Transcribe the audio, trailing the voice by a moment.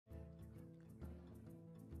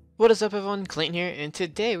What is up everyone, Clayton here, and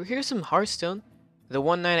today we're here with some Hearthstone. The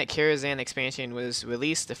One Night At Karazhan expansion was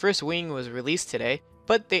released, the first wing was released today,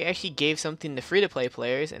 but they actually gave something to free-to-play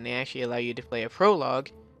players, and they actually allow you to play a prologue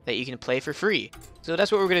that you can play for free. So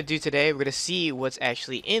that's what we're going to do today. We're going to see what's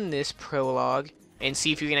actually in this prologue, and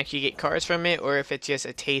see if you can actually get cards from it, or if it's just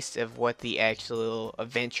a taste of what the actual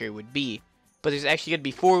adventure would be. But there's actually going to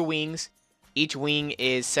be 4 wings. Each wing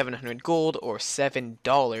is 700 gold, or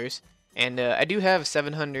 $7. And I do have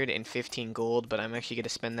 715 gold, but I'm actually going to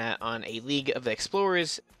spend that on a League of the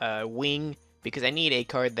Explorers wing, because I need a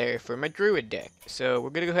card there for my Druid deck. So we're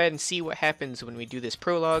going to go ahead and see what happens when we do this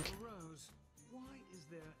prologue.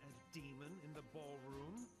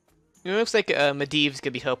 It looks like Medivh's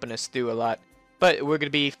going to be helping us through a lot, but we're going to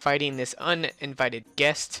be fighting this uninvited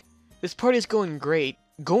guest. This party is going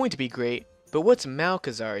to be great, but what's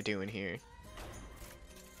Malchezaar doing here?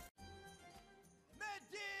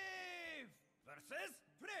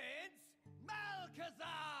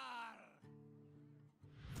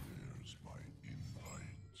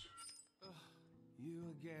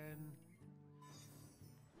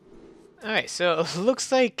 Alright, so it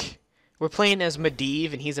looks like we're playing as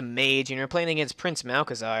Medivh, and he's a mage, and we're playing against Prince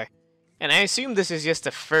Malchezaar. And I assume this is just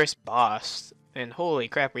the first boss, and holy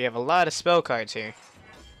crap, we have a lot of spell cards here.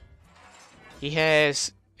 He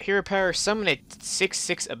has Hero Power Summon a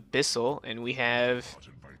 6/6 Abyssal, and we have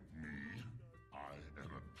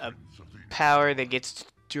a power that gets to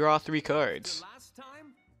draw 3 cards.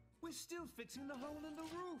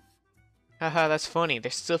 Haha, that's funny,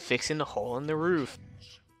 they're still fixing the hole in the roof.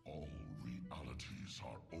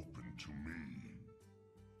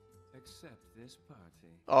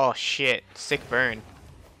 Oh shit, sick burn.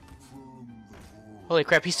 Holy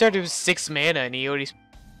crap, he started with 6 mana and he already...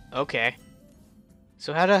 Okay.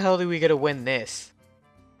 So how the hell do we get to win this?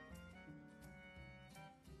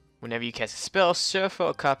 Whenever you cast a spell, shuffle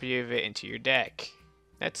a copy of it into your deck.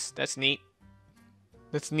 That's neat.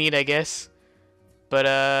 That's neat, I guess.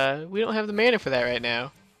 But we don't have the mana for that right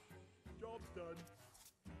now.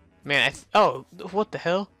 Man, oh, what the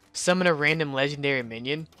hell? Summon a random legendary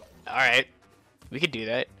minion? Alright. We could do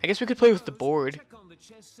that. I guess we could play with the board.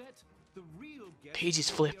 Pages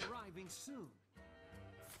flip.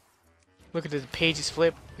 Look at the pages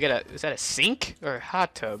flip. We got is that a sink or a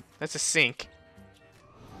hot tub? That's a sink.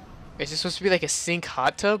 Is this supposed to be like a sink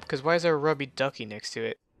hot tub? Because why is there a rubby ducky next to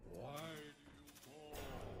it?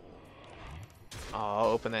 Oh, I'll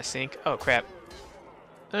open that sink. Oh crap.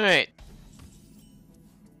 Alright.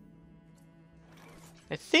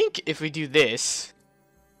 I think if we do this,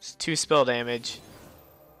 it's 2 spell damage.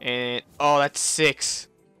 And oh, that's 6.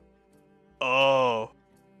 Oh.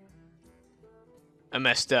 I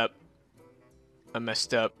messed up. I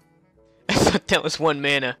thought that was 1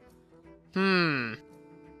 mana.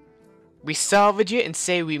 We salvage it and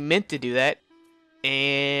say we meant to do that.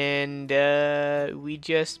 And we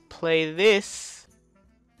just play this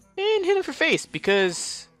and hit him for face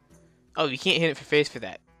because oh, you can't hit it for face for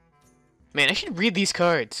that. Man, I should read these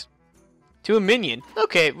cards. To a minion.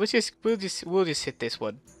 Okay, we'll just hit this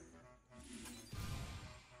one.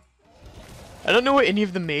 I don't know what any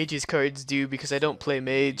of the mage's cards do because I don't play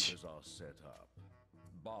mage.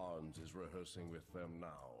 Barnes is rehearsing with them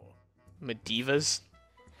now. Medivh's?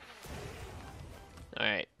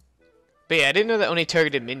 Alright. But yeah, I didn't know that only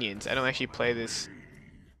targeted minions. I don't actually play this.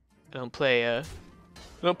 I don't play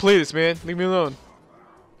this, man. Leave me alone.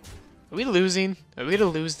 Are we losing? Are we gonna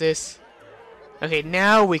lose this? Okay,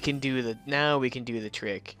 now we can do the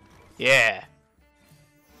trick. Yeah.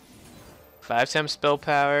 5 times spell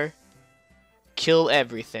power. Kill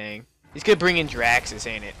everything. He's gonna bring in Draxus,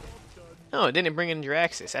 ain't it? No, it didn't bring in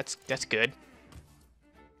Draxus. That's good.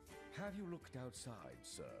 Have you looked outside,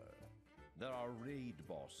 sir? There are raid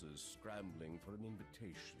bosses scrambling for an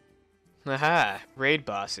invitation. Aha, raid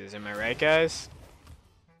bosses. Am I right, guys?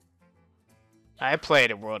 I played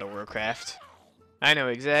a World of Warcraft. I know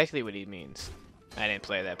exactly what he means. I didn't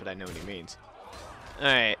play that, but I know what he means.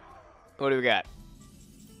 Alright. What do we got?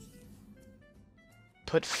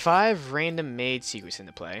 Put 5 random mage secrets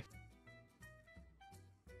into play.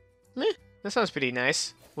 Meh, that sounds pretty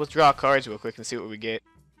nice. We'll draw cards real quick and see what we get.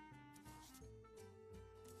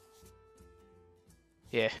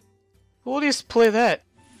 Yeah. We'll just play that.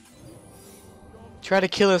 Try to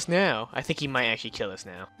kill us now. I think he might actually kill us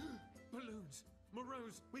now. Balloons!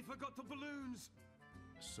 Morose, we forgot the balloons!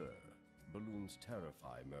 Sir, balloons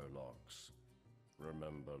terrify Murlocs.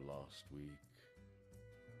 Remember last week?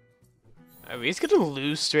 Are we just gonna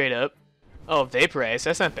lose straight up? Oh, Vaporize.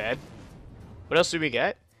 That's not bad. What else do we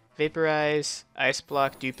got? Vaporize, Ice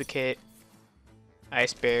Block, Duplicate,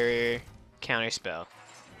 Ice Barrier, Counterspell.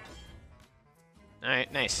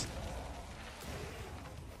 Alright, nice.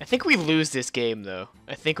 I think we lose this game, though.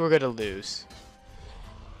 I think we're gonna lose.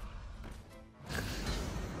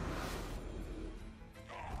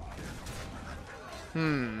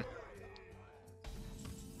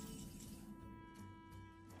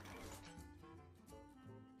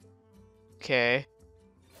 Okay.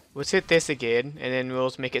 Let's hit this again, and then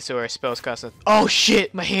we'll make it so our spells cost us. Oh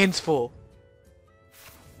shit! My hand's full!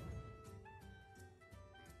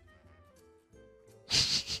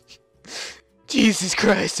 Jesus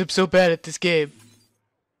Christ, I'm so bad at this game.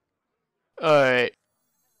 Alright.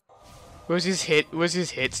 Where's his hit? Where's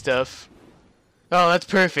his hit stuff? Oh, that's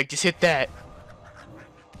perfect. Just hit that.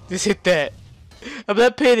 Just hit that. I'm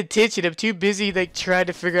not paying attention. I'm too busy like trying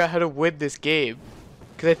to figure out how to win this game.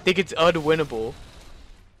 Because I think it's unwinnable.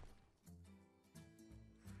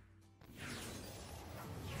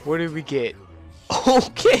 What did we get?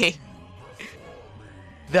 Okay!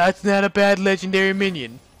 That's not a bad legendary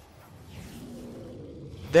minion.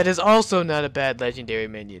 That is also not a bad legendary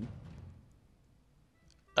minion.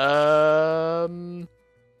 Alright.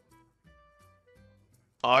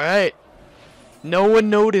 No one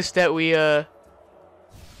noticed that we, yeah.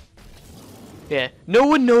 No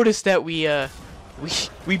one noticed that we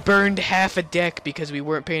burned half a deck because we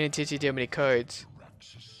weren't paying attention to how many cards.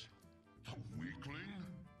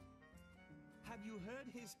 Have you heard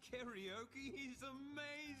his karaoke? He's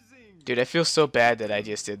amazing. Dude, I feel so bad that I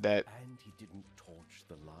just did that. And he didn't torch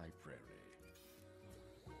the library.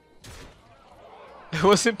 I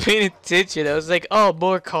wasn't paying attention. I was like, oh,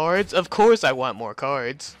 more cards? Of course I want more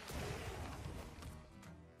cards.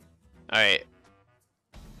 Alright.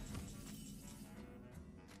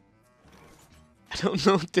 I don't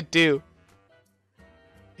know what to do.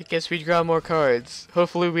 I guess we draw more cards.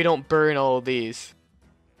 Hopefully we don't burn all of these.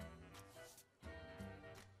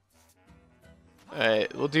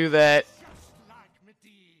 Alright, we'll do that.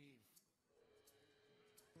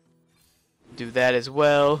 Do that as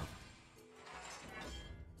well.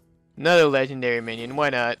 Another legendary minion, why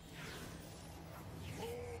not?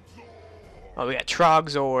 Oh, we got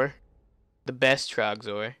Trogzor. The best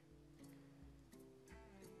Trogzor.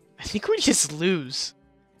 I think we just lose.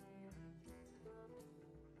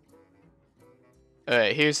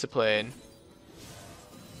 Alright, here's the plan.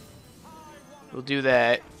 We'll do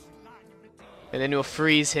that. And then we'll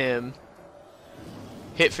freeze him.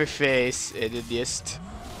 Hit for face, and then just...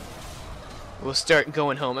 we'll start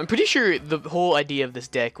going home. I'm pretty sure the whole idea of this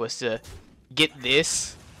deck was to get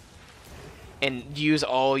this and use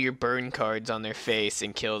all your burn cards on their face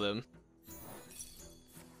and kill them.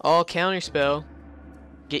 All counterspell.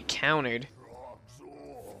 Get countered.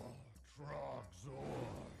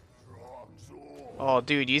 Oh,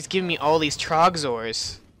 dude, you just give me all these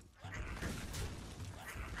Trogzors.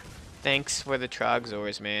 Thanks for the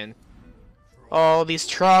Trogzors, man. All these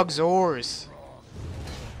Trogzors.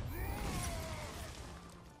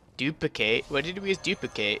 Duplicate? What did we just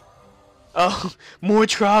duplicate? Oh, more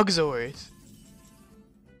Trogzors.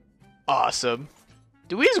 Awesome.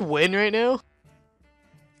 Do we just win right now?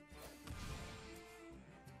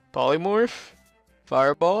 Polymorph?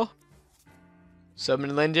 Fireball? Summon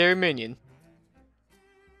a legendary minion.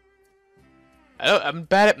 I'm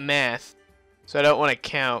bad at math, so I don't want to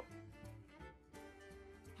count.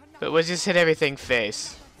 But we'll just hit everything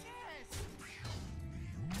face.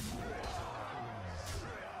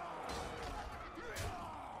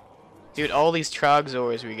 Dude, all these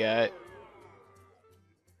Trogzors we got.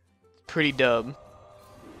 Pretty dumb.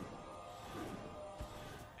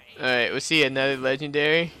 Alright, we'll see another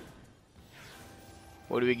legendary.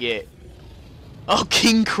 What do we get? Oh,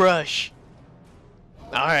 King Crush!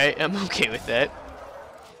 Alright, I'm okay with that.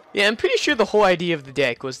 Yeah, I'm pretty sure the whole idea of the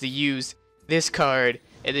deck was to use this card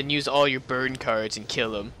and then use all your burn cards and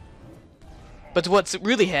kill them. But what's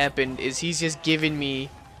really happened is he's just given me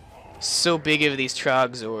so big of these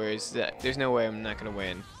Trogzors that there's no way I'm not gonna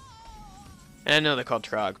win. And I know they're called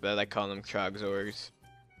Trog, but I like calling them Trogzors.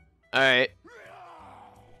 Alright.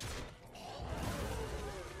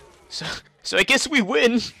 So I guess we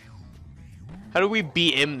win! How do we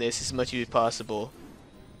BM this as much as possible?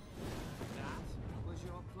 That was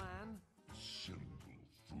your plan? Simple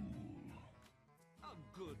fool. A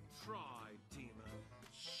good try, demon.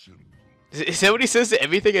 Simple. Is that what he says to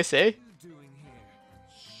everything I say? What are you doing here?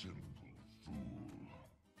 Simple fool.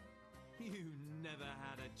 You never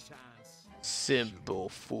had a chance. Simple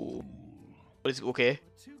fool. What is okay?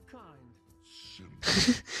 Too kind.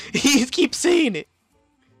 He just keeps saying it.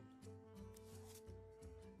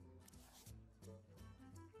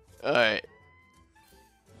 Alright.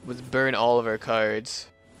 Let's burn all of our cards.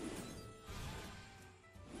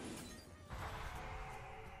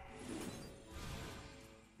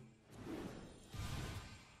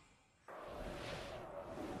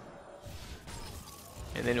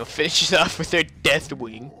 And then we'll finish it off with our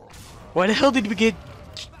Deathwing. Why the hell did we get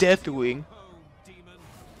Deathwing?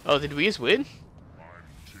 Oh, did we just win?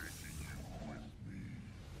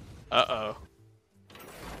 Uh-oh.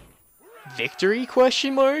 Victory,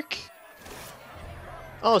 question mark?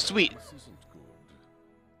 Oh, sweet. This isn't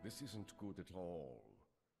good. This isn't good at all.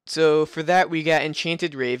 So for that we got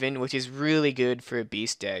Enchanted Raven, which is really good for a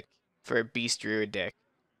beast deck. For a beast druid deck.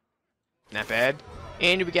 Not bad.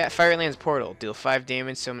 And we got Firelands Portal. Deal 5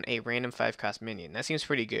 damage, summon a random 5 cost minion. That seems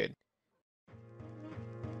pretty good.